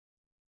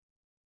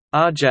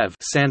Ārjava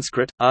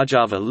Sanskrit,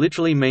 Ārjava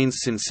literally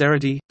means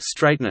sincerity,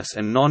 straightness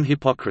and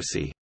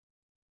non-hypocrisy.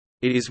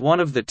 It is one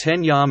of the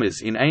 10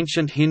 yamas in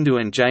ancient Hindu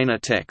and Jaina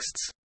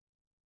texts.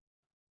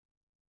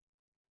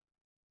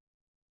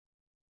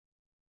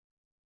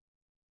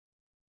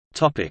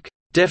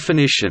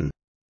 Definition.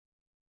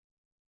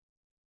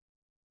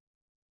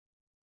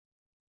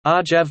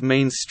 Ārjava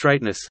means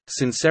straightness,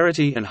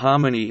 sincerity and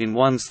harmony in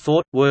one's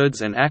thought,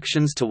 words and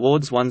actions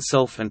towards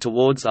oneself and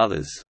towards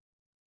others.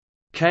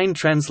 Kane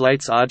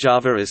translates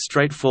Ārjava as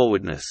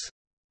straightforwardness.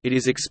 It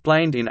is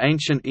explained in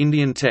ancient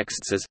Indian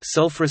texts as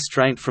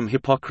self-restraint from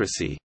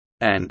hypocrisy,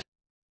 and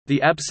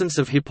the absence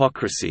of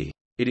hypocrisy.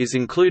 It is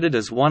included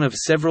as one of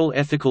several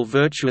ethical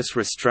virtuous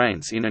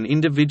restraints in an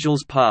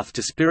individual's path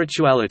to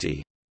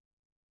spirituality.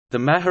 The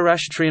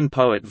Maharashtrian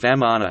poet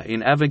Vamana in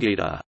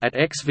Avagita, at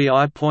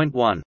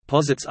XVI.1,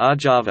 posits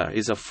Ārjava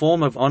is a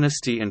form of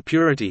honesty and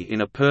purity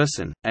in a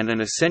person, and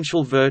an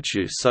essential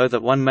virtue so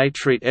that one may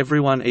treat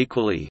everyone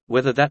equally,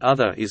 whether that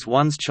other is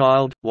one's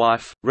child,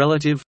 wife,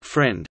 relative,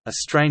 friend, a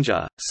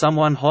stranger,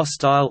 someone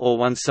hostile or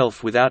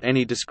oneself without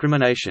any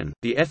discrimination.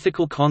 The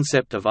ethical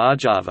concept of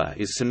Ārjava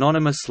is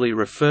synonymously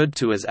referred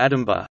to as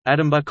Adamba,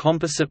 Adamba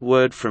composite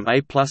word from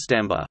A plus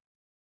Damba.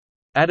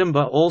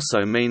 Adamba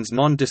also means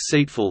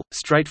non-deceitful,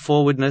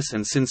 straightforwardness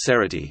and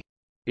sincerity.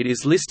 It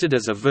is listed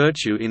as a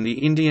virtue in the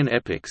Indian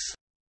epics.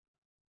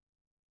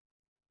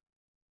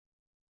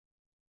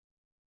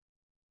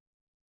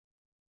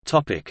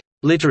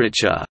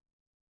 Literature.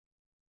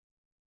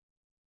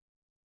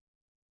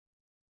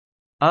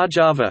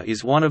 Ārjava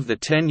is one of the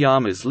 10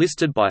 yamas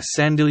listed by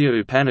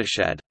Sandilya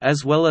Upanishad,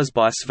 as well as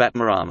by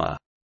Svatmarama.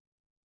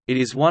 It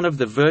is one of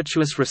the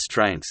virtuous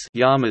restraints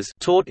yamas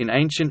taught in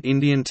ancient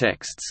Indian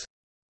texts.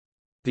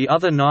 The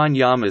other 9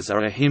 yamas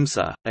are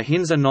ahimsa,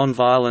 ahinsa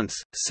non-violence,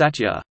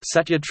 satya,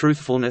 satya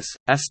truthfulness,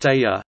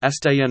 asteya,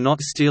 asteya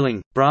not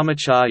stealing,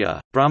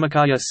 brahmacharya,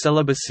 brahmacharya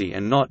celibacy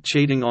and not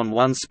cheating on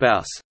one's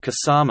spouse,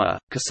 kasama,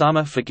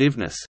 kasama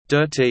forgiveness,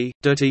 dirti,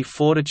 dirti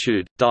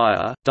fortitude,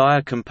 daya,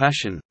 daya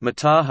compassion,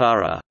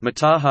 matahara,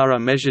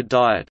 matahara measured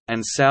diet,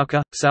 and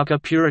sauka,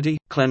 sauka purity,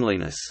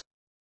 cleanliness.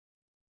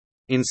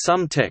 In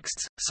some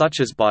texts, such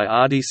as by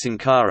Adi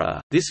Sankara,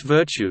 this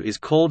virtue is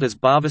called as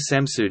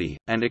bhavasamsudi,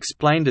 and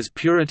explained as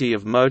purity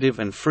of motive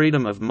and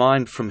freedom of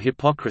mind from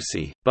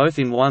hypocrisy, both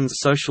in one's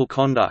social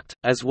conduct,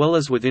 as well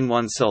as within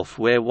oneself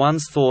where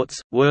one's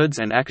thoughts, words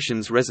and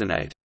actions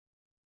resonate.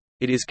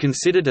 It is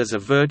considered as a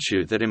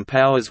virtue that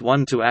empowers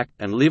one to act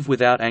and live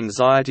without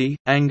anxiety,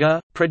 anger,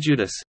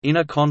 prejudice,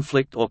 inner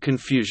conflict or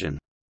confusion.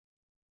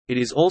 It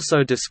is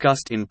also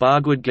discussed in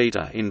Bhagavad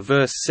Gita in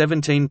verse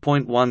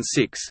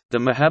 17.16. The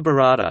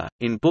Mahabharata,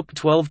 in Book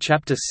 12,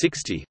 Chapter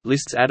 60,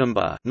 lists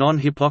Adamba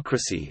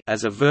non-hypocrisy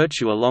as a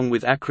virtue along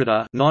with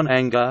Akrita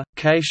non-anger,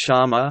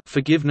 Kshama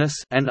forgiveness,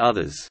 and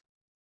others.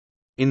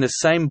 In the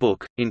same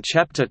book, in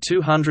Chapter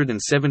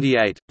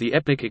 278, the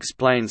epic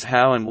explains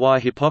how and why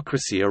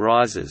hypocrisy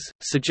arises,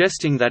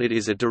 suggesting that it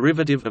is a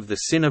derivative of the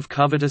sin of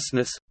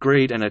covetousness,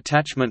 greed and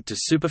attachment to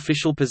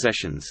superficial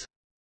possessions.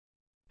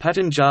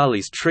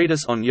 Patanjali's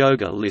treatise on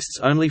yoga lists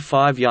only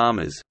 5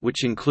 yamas,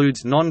 which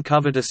includes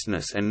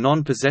non-covetousness and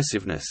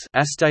non-possessiveness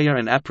asteya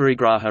and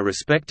aparigraha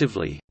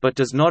respectively, but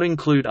does not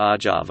include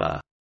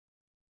Ārjava.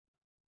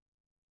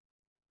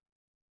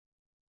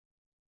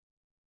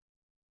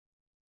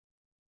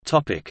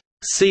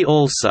 See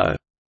also: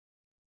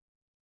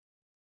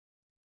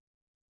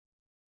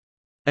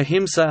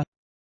 Ahimsa,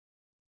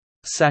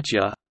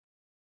 Satya,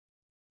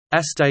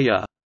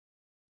 Asteya,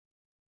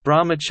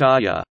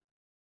 Brahmacharya,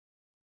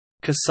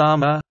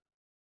 Kasama,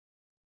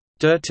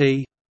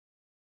 Dirti,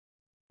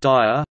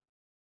 Daya,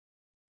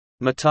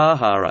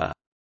 Matahara,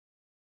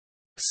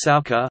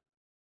 Sauka,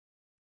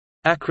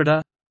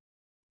 Akrita,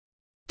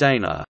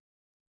 Dana.